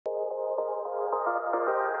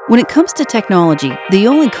When it comes to technology, the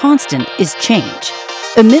only constant is change.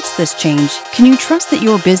 Amidst this change, can you trust that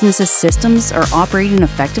your business's systems are operating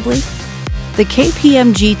effectively? The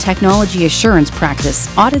KPMG Technology Assurance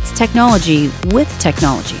practice audits technology with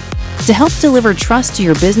technology to help deliver trust to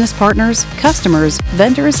your business partners, customers,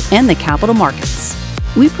 vendors, and the capital markets.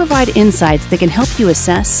 We provide insights that can help you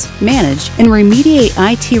assess, manage, and remediate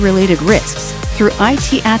IT-related risks through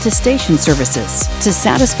IT attestation services to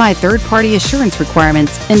satisfy third-party assurance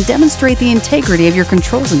requirements and demonstrate the integrity of your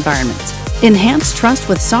controls environment. Enhance trust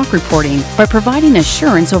with SOC reporting by providing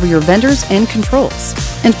assurance over your vendors and controls,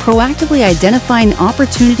 and proactively identifying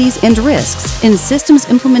opportunities and risks in systems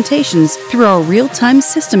implementations through our real-time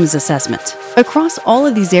systems assessment. Across all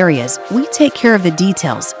of these areas, we take care of the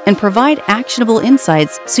details and provide actionable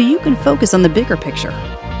insights so you can focus on the bigger picture.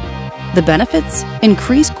 The benefits?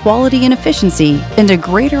 Increased quality and efficiency, and a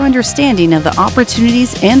greater understanding of the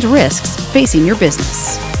opportunities and risks facing your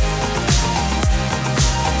business.